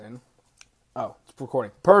Oh, it's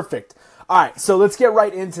recording. Perfect. All right, so let's get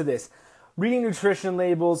right into this. Reading nutrition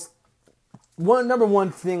labels. Number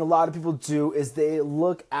one thing a lot of people do is they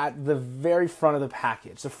look at the very front of the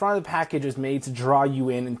package. The front of the package is made to draw you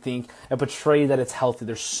in and think and portray that it's healthy.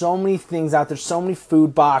 There's so many things out there, so many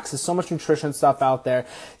food boxes, so much nutrition stuff out there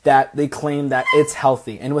that they claim that it's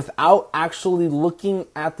healthy. And without actually looking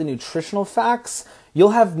at the nutritional facts,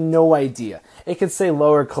 you'll have no idea. It could say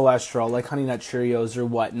lower cholesterol, like Honey Nut Cheerios or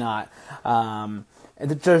whatnot. And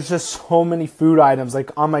there's just so many food items,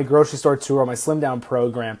 like on my grocery store tour, my Slim Down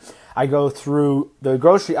program. I go through the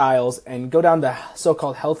grocery aisles and go down to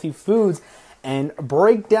so-called healthy foods and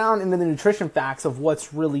break down into the nutrition facts of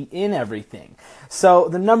what's really in everything. So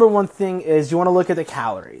the number one thing is you want to look at the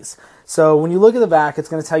calories. So when you look at the back, it's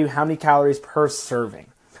going to tell you how many calories per serving.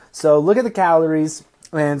 So look at the calories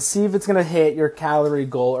and see if it's going to hit your calorie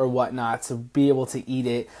goal or whatnot to be able to eat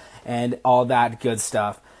it and all that good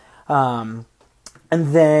stuff. And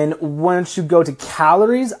then once you go to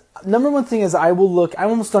calories, number one thing is I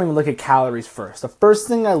almost don't even look at calories first. The first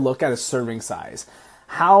thing I look at is serving size.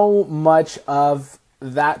 How much of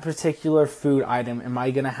that particular food item am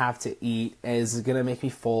I going to have to eat is going to make me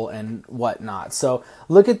full and whatnot. So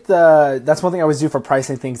that's one thing I always do for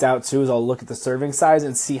pricing things out too, is I'll look at the serving size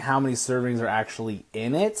and see how many servings are actually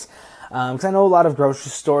in it. Because I know a lot of grocery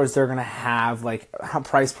stores, they're gonna have like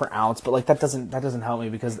price per ounce, but like that doesn't help me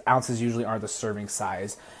because ounces usually are the serving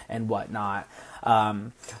size and whatnot.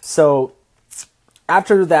 So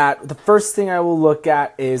after that, the first thing I will look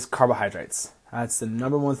at is carbohydrates. That's the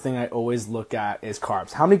number one thing I always look at is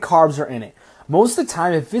carbs. How many carbs are in it? Most of the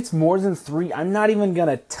time, if it's more than 3, I'm not even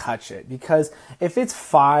gonna touch it, because if it's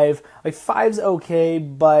 5, like 5's okay,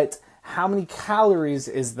 but how many calories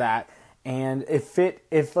is that? And if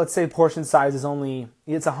let's say portion size is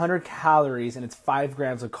it's 100 calories and it's 5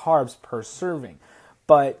 grams of carbs per serving.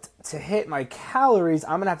 But to hit my calories,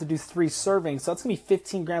 I'm going to have to do 3 servings. So it's going to be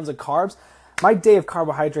 15 grams of carbs. My day of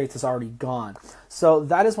carbohydrates is already gone. So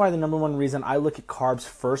that is why the number one reason I look at carbs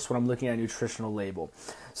first when I'm looking at a nutritional label.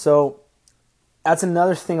 So that's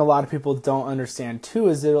another thing a lot of people don't understand too,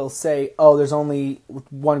 is it'll say, oh, there's only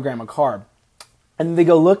 1 gram of carb. And they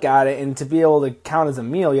go look at it, and to be able to count as a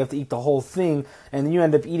meal, you have to eat the whole thing, and then you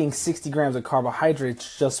end up eating 60 grams of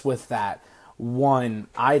carbohydrates just with that one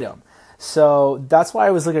item. So that's why I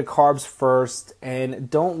always look at carbs first,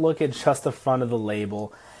 and don't look at just the front of the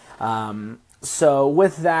label. So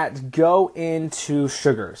with that, go into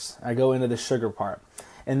sugars. I go into the sugar part.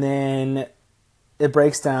 And then it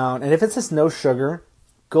breaks down, and if it says no sugar,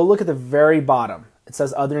 go look at the very bottom. It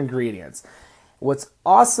says other ingredients. What's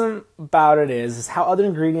awesome about it is how other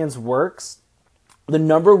ingredients works. The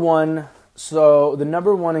number one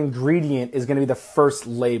ingredient is going to be the first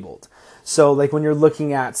labeled. So like when you're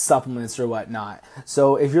looking at supplements or whatnot.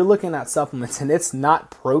 So if you're looking at supplements and it's not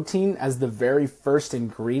protein as the very first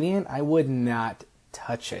ingredient, I would not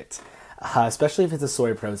touch it. Especially if it's a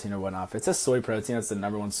soy protein or whatnot. If it's a soy protein, that's the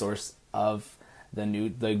number one source of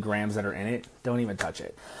the grams that are in it. Don't even touch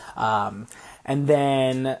it. And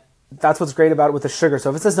then that's what's great about it with the sugar.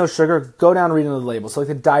 So if it says no sugar, go down and read into the label. So like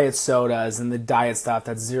the diet sodas and the diet stuff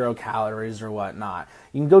that's 0 calories or whatnot.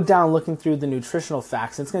 You can go down looking through the nutritional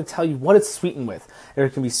facts, and it's going to tell you what it's sweetened with. There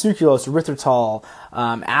can be sucralose, erythritol,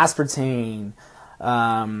 aspartame,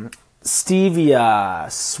 stevia,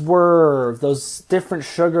 swerve, those different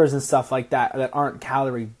sugars and stuff like that aren't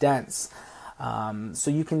calorie dense. So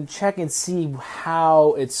you can check and see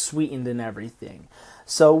how it's sweetened and everything.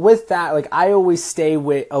 So with that, like I always stay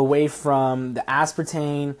away from the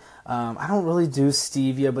aspartame. I don't really do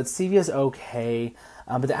stevia, but stevia is okay.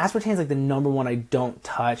 But the aspartame is like the number one I don't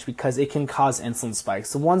touch because it can cause insulin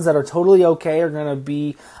spikes. The ones that are totally okay are going to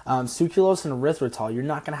be sucralose and erythritol. You're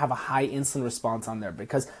not going to have a high insulin response on there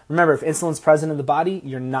because remember, if insulin's present in the body,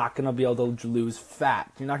 you're not going to be able to lose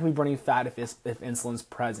fat. You're not going to be burning fat if insulin's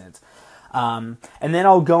present. And then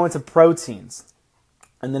I'll go into proteins.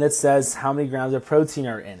 And then it says how many grams of protein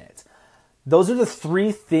are in it. Those are the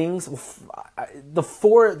 3 things. The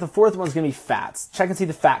fourth one's going to be fats. Check and see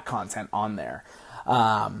the fat content on there.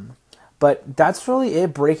 But that's really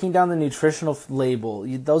it, breaking down the nutritional label.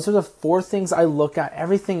 Those are the 4 things I look at.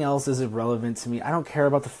 Everything else is irrelevant to me. I don't care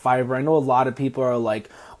about the fiber. I know a lot of people are like,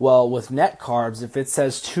 well, with net carbs, if it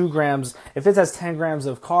says 2 grams, if it says 10 grams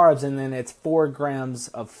of carbs and then it's 4 grams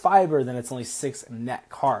of fiber, then it's only 6 net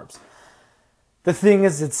carbs. The thing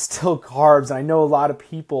is, it's still carbs. I know a lot of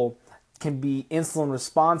people can be insulin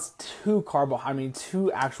response to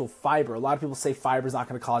to actual fiber. A lot of people say fiber is not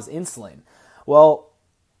going to cause insulin. Well,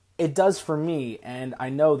 it does for me, and I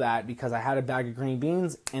know that because I had a bag of green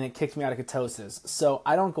beans and it kicked me out of ketosis. So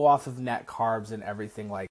I don't go off of net carbs and everything like